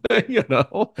them, you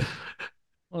know?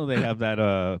 Well, they have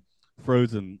that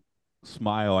frozen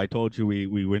smile. I told you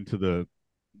we went to the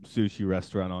sushi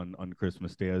restaurant on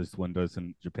Christmas Day, as one does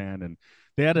in Japan, and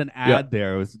they had an Yeah, ad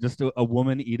there. It was just a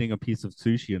woman eating a piece of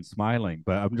sushi and smiling.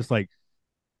 But I'm just like,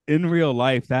 in real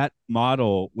life, that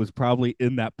model was probably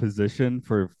in that position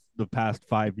for the past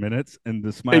 5 minutes, and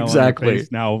the smile on her exactly.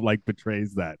 face now like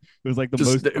betrays that. It was like the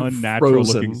Just most unnatural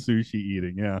looking frozen. sushi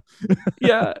eating. Yeah.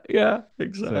 Yeah, yeah, So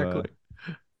exactly.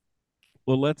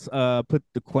 well, let's put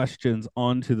the questions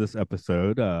onto this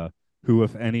episode. Who,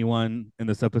 if anyone, in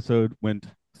this episode went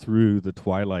through the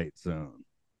Twilight Zone?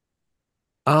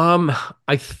 Um,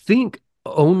 I think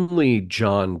only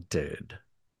John did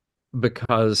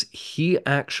because he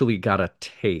actually got a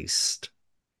taste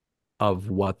of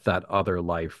what that other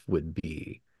life would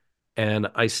be. And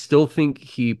I still think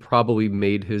he probably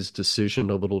made his decision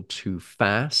a little too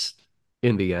fast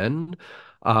in the end.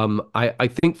 I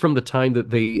think from the time that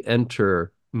they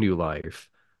enter New Life,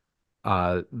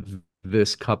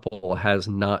 this couple has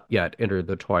not yet entered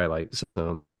the Twilight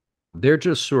Zone. They're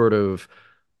just sort of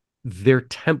they're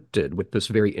tempted with this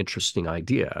very interesting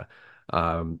idea,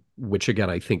 which again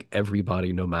I think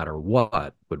everybody, no matter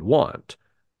what, would want.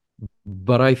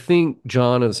 But I think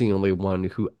John is the only one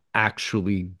who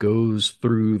actually goes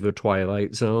through the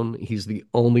Twilight Zone. He's the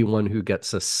only one who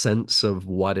gets a sense of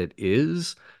what it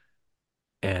is,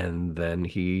 and then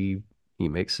he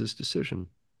makes his decision.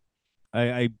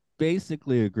 I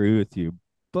basically agree with you,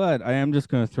 but I am just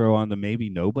going to throw on the maybe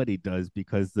nobody does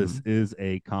because this Mhm. is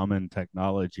a common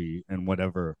technology in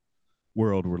whatever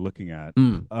world we're looking at.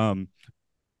 Mm. Um,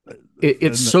 It's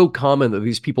and so common that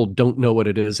these people don't know what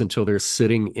it is until they're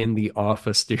sitting in the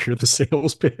office to hear the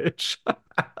sales pitch.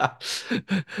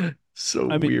 So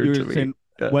I mean, weird you're to me. saying,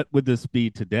 Yeah. what would this be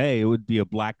today? It would be a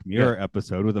Black Yeah. Mirror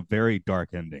episode with a very dark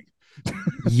ending.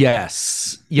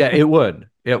 Yes. Yeah, it would.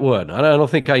 It would. I don't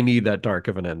think I need that dark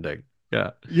of an ending.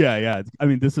 Yeah. Yeah, yeah. I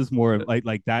mean, this is more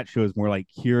like that show is more like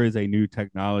here is a new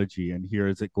technology and here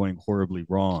is it going horribly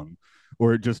wrong,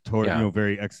 or just Yeah.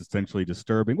 very existentially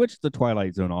disturbing, which the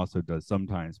Twilight Zone also does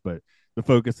sometimes. But the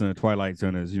focus in the Twilight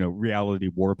Zone is reality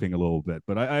warping a little bit.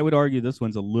 But I would argue this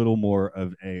one's a little more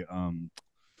of a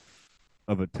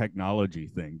technology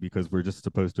thing because we're just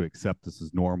supposed to accept this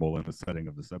as normal in the setting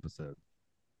of this episode.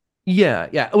 Yeah,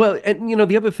 yeah. Well, and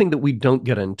the other thing that we don't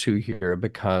get into here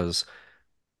because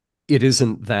it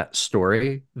isn't that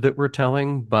story that we're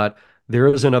telling, but there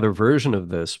is another version of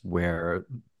this where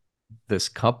this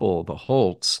couple, the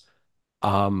Holts,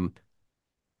 um,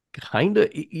 kind of,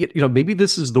 maybe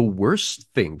this is the worst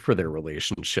thing for their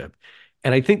relationship.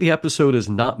 And I think the episode is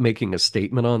not making a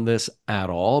statement on this at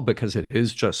all because it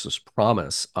is just this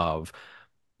promise of,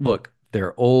 look,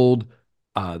 they're old,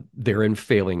 they're in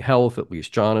failing health, at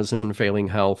least John is in failing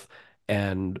health.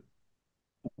 And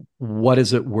what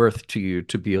is it worth to you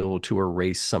to be able to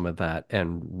erase some of that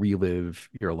and relive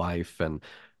your life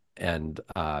and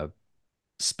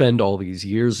spend all these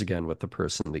years again with the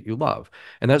person that you love?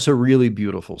 And that's a really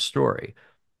beautiful story.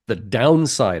 The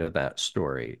downside of that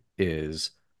story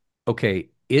is, okay,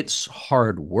 it's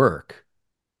hard work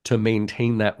to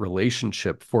maintain that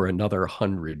relationship for another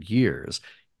 100 years.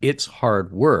 It's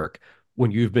hard work when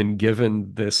you've been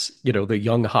given this, the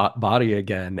young hot body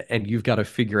again, and you've got to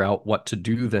figure out what to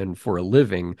do then for a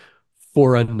living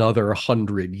for another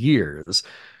 100 years.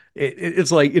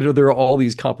 It's like, there are all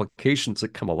these complications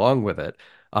that come along with it.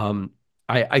 Um,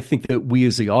 I think that we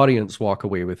as the audience walk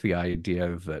away with the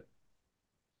idea that,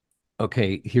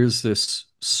 okay, here's this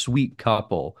sweet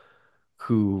couple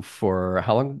who, for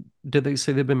how long did they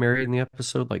say they've been married in the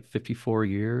episode? Like 54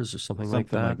 years or something like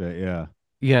Something like that. that. Yeah.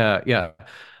 Yeah, yeah.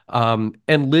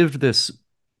 And lived this,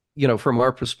 from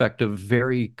our perspective,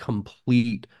 very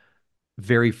complete,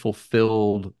 very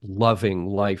fulfilled, loving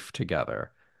life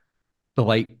together. But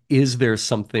like, is there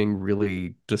something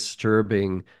really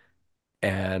disturbing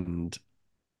and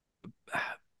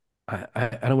I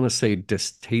don't want to say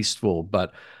distasteful,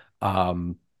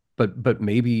 um, but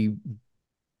maybe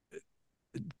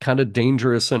kind of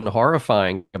dangerous and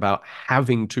horrifying about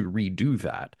having to redo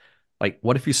that. Like,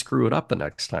 what if you screw it up the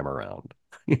next time around?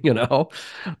 You know,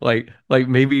 like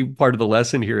maybe part of the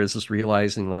lesson here is just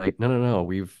realizing, like, no, no, no,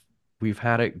 we've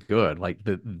had it good. Like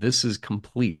this is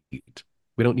complete.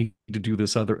 We don't need to do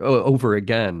this over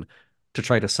again to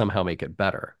try to somehow make it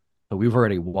better. But we've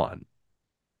already won.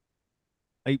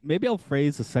 Maybe I'll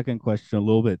phrase the second question a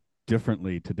little bit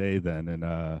differently today then,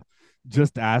 and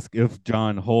just ask if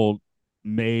John Holt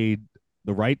made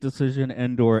the right decision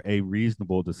and or a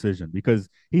reasonable decision because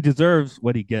he deserves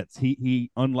what he gets.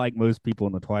 He unlike most people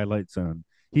in the Twilight Zone,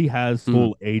 he has Mm,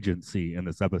 full agency in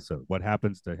this episode. What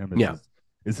happens to him yeah,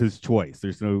 is his choice.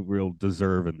 There's no real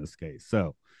deserve in this case.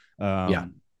 So, yeah.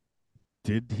 um,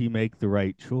 did he make the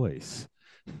right choice?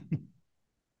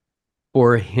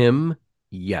 For him,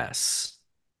 yes.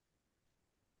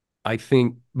 I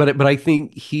think, but I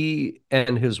think he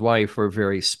and his wife are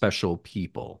very special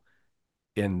people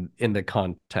in the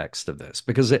context of this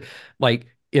because it, like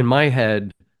in my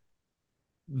head,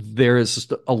 there is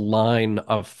just a line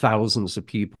of thousands of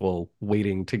people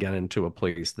waiting to get into a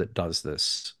place that does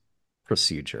this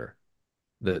procedure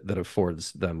that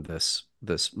affords them this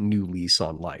new lease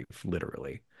on life,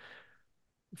 literally.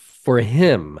 For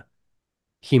him,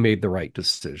 he made the right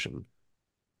decision.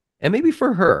 And maybe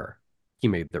for her, he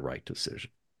made the right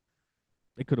decision.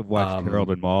 They could have watched Harold Um,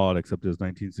 and Maude, except it was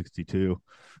 1962.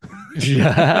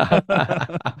 yeah.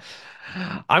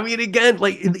 I mean, again,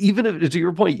 like even if, to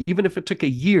your point, even if it took a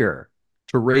year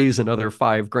to raise another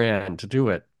 5 grand to do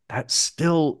it, that's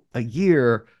still a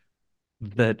year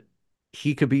that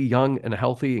he could be young and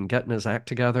healthy and getting his act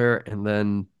together. And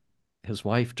then his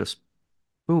wife just,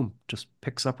 boom, just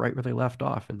picks up right where they left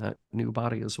off in that new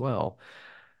body as well.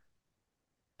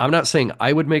 I'm not saying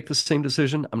I would make the same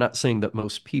decision. I'm not saying that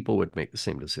most people would make the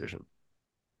same decision.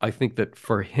 I think that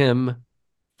for him,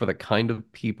 for the kind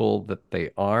of people that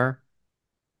they are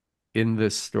in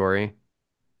this story,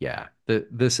 yeah,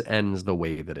 this ends the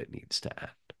way that it needs to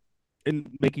end.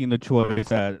 In making the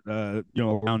choice at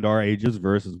around our ages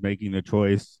versus making the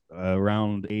choice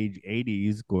around age 80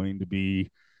 is going to be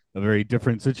a very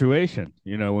different situation.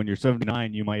 When you're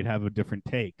 79, you might have a different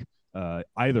take.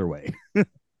 Either way,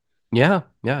 Yeah,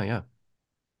 yeah, yeah.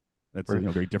 that's a Or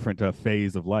very different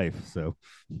phase of life. So,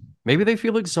 maybe they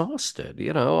feel exhausted,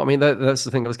 you know? I mean, that's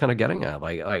the thing I was kind of getting at.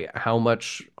 Like how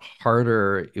much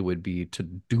harder it would be to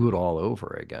do it all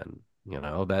over again. You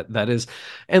know, that is,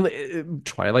 and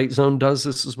Twilight Zone does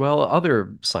this as well.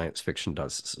 Other science fiction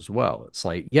does this as well. It's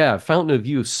like, yeah, Fountain of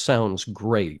Youth sounds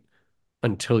great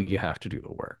until you have to do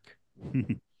the work.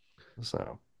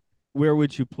 So where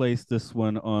would you place this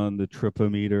one on the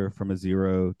tripometer from a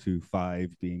 0 to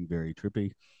 5 being very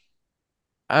trippy?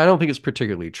 I don't think it's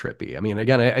particularly trippy. I mean,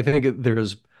 again, I think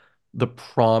there's the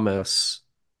promise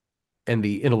and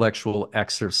the intellectual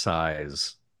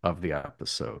exercise of the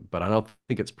episode, but I don't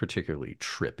think it's particularly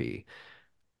trippy.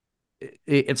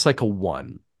 It's like a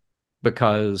one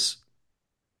because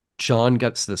John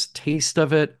gets this taste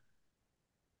of it.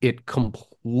 It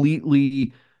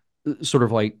completely sort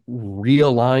of like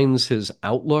realigns his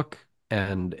outlook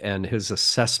and his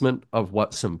assessment of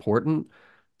what's important.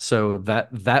 So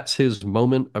that's his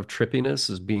moment of trippiness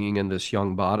is being in this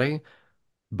young body,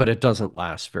 but it doesn't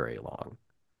last very long.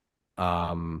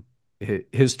 Um,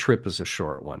 his trip is a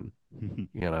short one,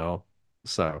 you know?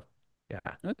 So, yeah.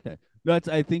 Okay. That's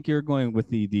I think you're going with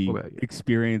the What the about you?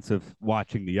 experience of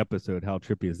watching the episode. How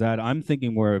trippy is that? I'm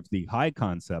thinking more of the high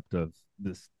concept of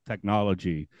this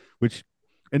technology, which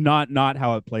and not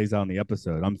how it plays out in the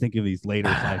episode. I'm thinking of these later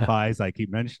sci-fis I keep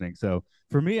mentioning. So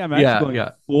for me, I'm actually Yeah, going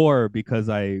yeah. 4 because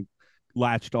I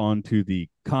latched on to the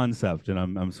concept and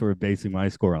I'm sort of basing my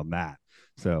score on that.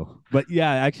 So, but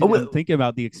yeah, Oh, actually, I'm thinking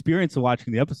about the experience of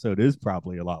watching the episode is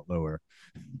probably a lot lower.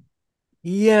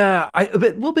 yeah.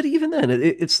 But even then,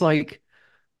 it's like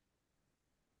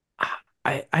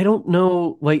I don't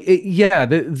know. Like, yeah,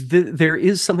 there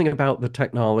is something about the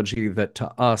technology that to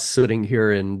us sitting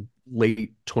here in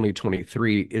late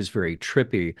 2023 is very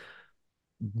trippy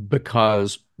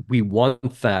because we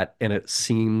want that and it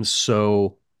seems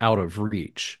so out of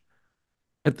reach.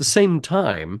 At the same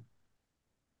time,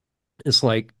 it's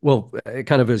like, well,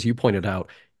 kind of as you pointed out,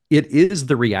 it is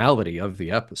the reality of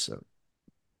the episode.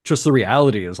 Just the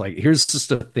reality is like, here's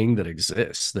just a thing that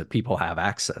exists that people have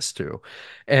access to.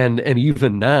 And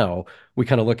even now, we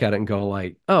kind of look at it and go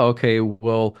like, oh, okay,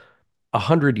 well,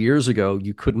 100 years ago,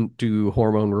 you couldn't do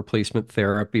hormone replacement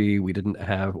therapy. We didn't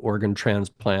have organ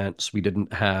transplants. We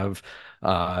didn't have,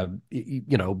 bionic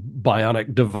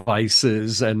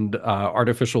devices and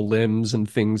artificial limbs and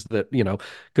things that,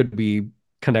 could be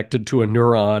connected to a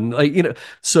neuron.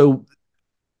 So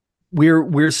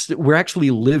we're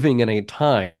actually living in a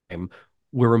time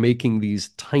where we're making these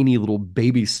tiny little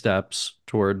baby steps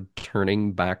toward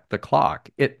turning back the clock.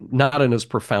 It not in as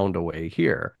profound a way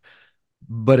here,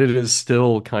 but it is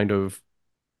still kind of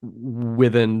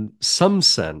within some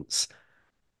sense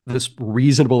this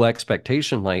reasonable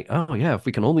expectation like, oh yeah, if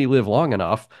we can only live long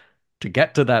enough to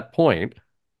get to that point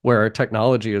where our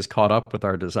technology is caught up with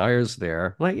our desires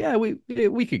there, like yeah, we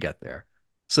could get there.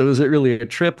 So is it really a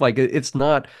trip? Like it's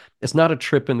not a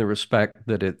trip in the respect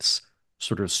that it's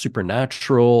sort of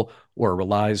supernatural or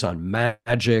relies on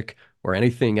magic or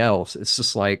anything else. It's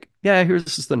just like, yeah, here's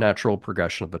just the natural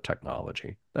progression of the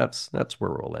technology. That's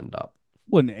where we'll end up.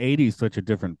 Well, and 80 is such a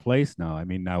different place now. I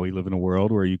mean, now we live in a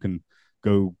world where you can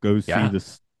go see Yeah. the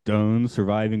Stones,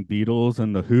 Surviving Beatles,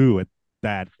 and the Who at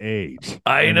that age.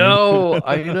 I I mean, know,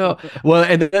 I know. Well,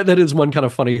 and that is one kind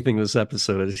of funny thing this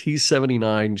episode is he's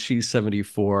 79, she's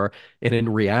 74, and in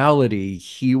reality,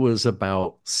 he was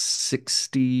about 6,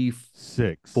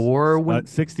 64 when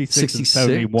 66 and 66.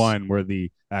 71 were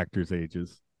the actors'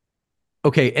 ages.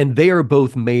 Okay, and they are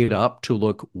both made up to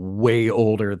look way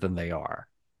older than they are.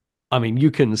 I mean,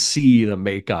 you can see the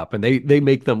makeup, and they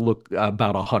make them look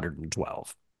about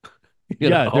 112, you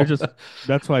Yeah, they're know? just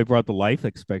that's why I brought the life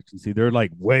expectancy. They're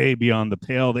like way beyond the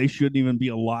pale. They shouldn't even be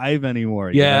alive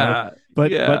anymore, you know. Yeah,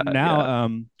 But yeah, now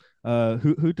yeah.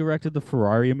 who directed the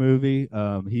Ferrari movie?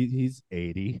 He's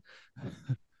 80.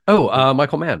 Oh,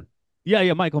 Michael Mann.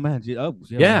 Yeah, Michael Mann. Oh,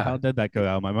 yeah, how Yeah, did that go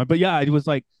out of my mind? But yeah, it was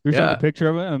like they're showing a yeah, picture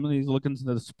of him. He's looking to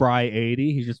the spry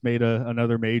 80. He just made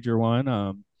another major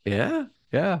one. yeah,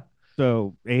 yeah.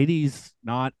 So 80's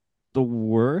not the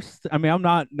worst. I mean, I'm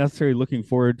not necessarily looking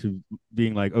forward to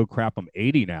being like, oh crap, I'm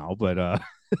 80 now, but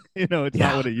it's not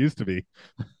Yeah. what it used to be.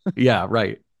 Yeah,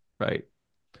 right. Right.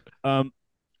 Um,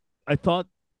 I thought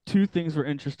two things were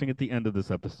interesting at the end of this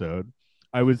episode.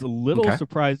 I was a little Okay.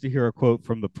 surprised to hear a quote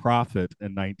from the Prophet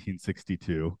in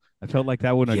 1962. I felt like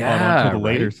that wouldn't have caught on till Yeah, the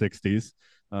later right. 60s.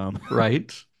 Um,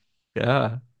 Right.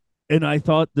 Yeah. and I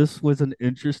thought this was an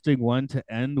interesting one to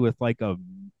end with like a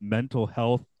mental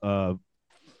health,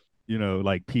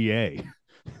 like PA.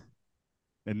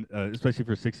 And especially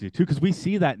for 62, because we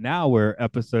see that now where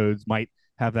episodes might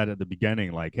have that at the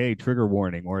beginning, like, hey, trigger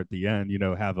warning, or at the end,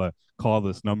 have a call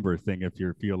this number thing if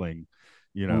you're feeling,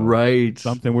 Right.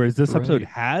 something. Whereas this episode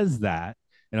Right. has that.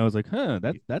 And I was like, huh,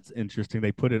 that's interesting.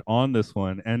 They put it on this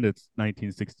one, and it's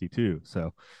 1962.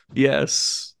 So,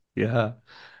 Yes. Yeah.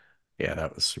 Yeah,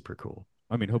 that was super cool.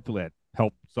 I mean, hopefully that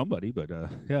helped somebody, but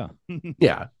yeah.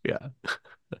 Yeah. Yeah.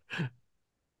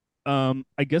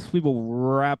 I guess we will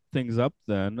wrap things up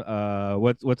then.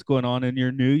 What's going on in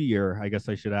your new year? I guess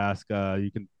I should ask. You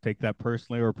can take that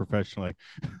personally or professionally.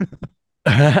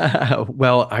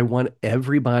 Well, I want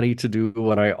everybody to do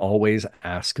what I always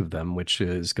ask of them, which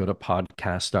is go to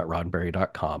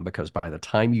podcast.roddenberry.com because by the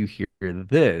time you hear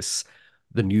this,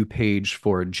 the new page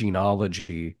for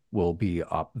genealogy will be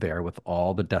up there with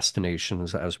all the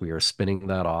destinations as we are spinning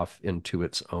that off into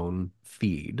its own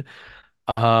feed.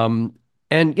 Um,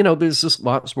 and there's just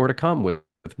lots more to come with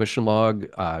Mission Log,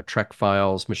 Trek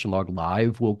Files, Mission Log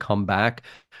Live will come back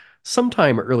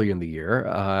sometime early in the year.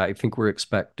 I think we're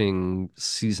expecting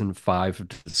season 5 of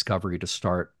Discovery to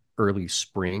start early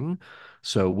spring.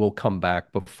 So we'll come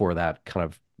back before that kind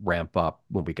of ramp up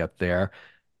when we get there.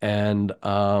 And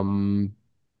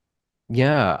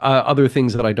yeah, other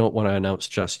things that I don't want to announce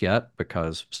just yet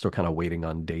because I'm still kind of waiting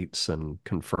on dates and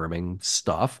confirming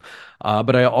stuff.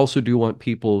 But I also do want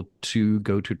people to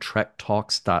go to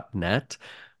trektalks.net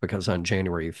because on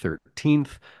January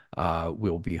 13th,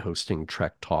 we'll be hosting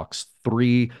Trek Talks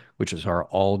 3, which is our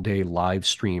all-day live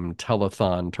stream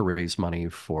telethon to raise money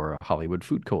for Hollywood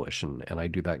Food Coalition. And I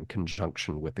do that in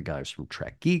conjunction with the guys from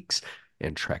Trek Geeks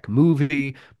and Trek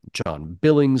Movie, John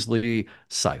Billingsley,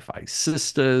 Sci-Fi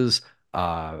Sisters,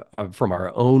 from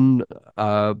our own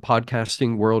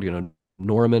podcasting world,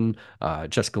 Norman,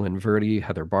 Jessica Lynn Verdi,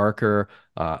 Heather Barker,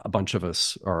 a bunch of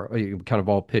us are kind of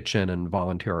all pitch in and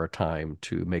volunteer our time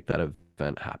to make that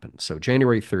event happen. So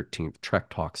January 13th,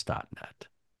 trektalks.net.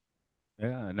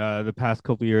 Yeah, and the past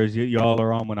couple of years, y'all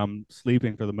are on when I'm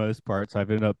sleeping for the most part. So I've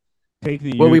ended up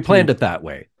taking the Well, we YouTube. planned it that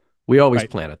way. We always Right,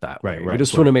 plan it that right, way. We right,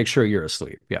 just want right, to make sure you're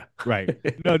asleep. Yeah. right.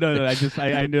 No, no, no.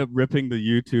 I ended up ripping the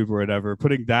YouTube or whatever,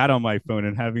 putting that on my phone,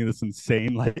 and having this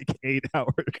insane like 8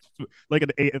 hours, like an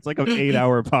eight. It's like an 8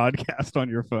 hour podcast on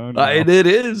your phone now. It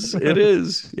is. It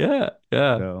is. Yeah.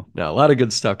 Yeah. So No, a lot of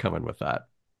good stuff coming with that.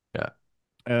 Yeah.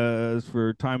 as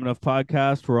for Time Enough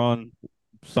Podcast, we're on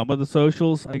some of the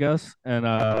socials, I guess, and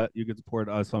you can support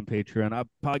us on Patreon.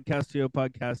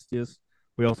 Podcastius.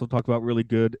 We also talk about really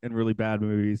good and really bad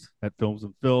movies at Films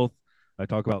and Filth. I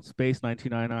talk about Space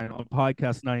 1999 on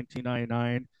Podcast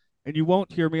 1999. And you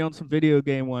won't hear me on some video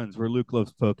game ones where Luke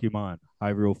loves Pokemon.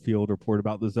 Hyrule Field report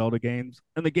about the Zelda games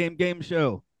and the Game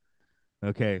Show.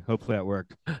 Okay, hopefully that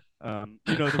worked.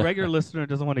 The regular listener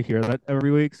doesn't want to hear that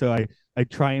every week, so I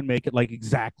try and make it like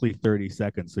exactly 30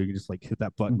 seconds, so you can just like hit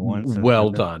that button once, and, Well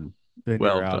and then, done. then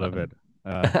Well you're out of it.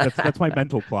 done. That's my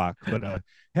mental clock. But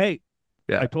hey,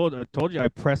 I Yeah. told you I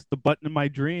pressed the button in my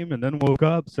dream and then woke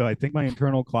up, so I think my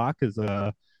internal clock is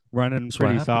running That's what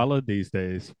pretty happened. solid these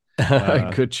days. Uh,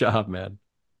 Good job, man.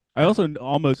 I also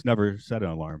almost never set an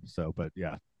alarm, so but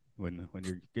yeah, when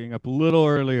you're getting up a little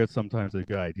earlier, it's sometimes a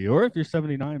good idea. Or if you're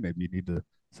 79, maybe you need to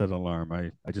set an alarm.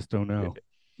 I just don't know.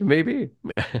 Maybe.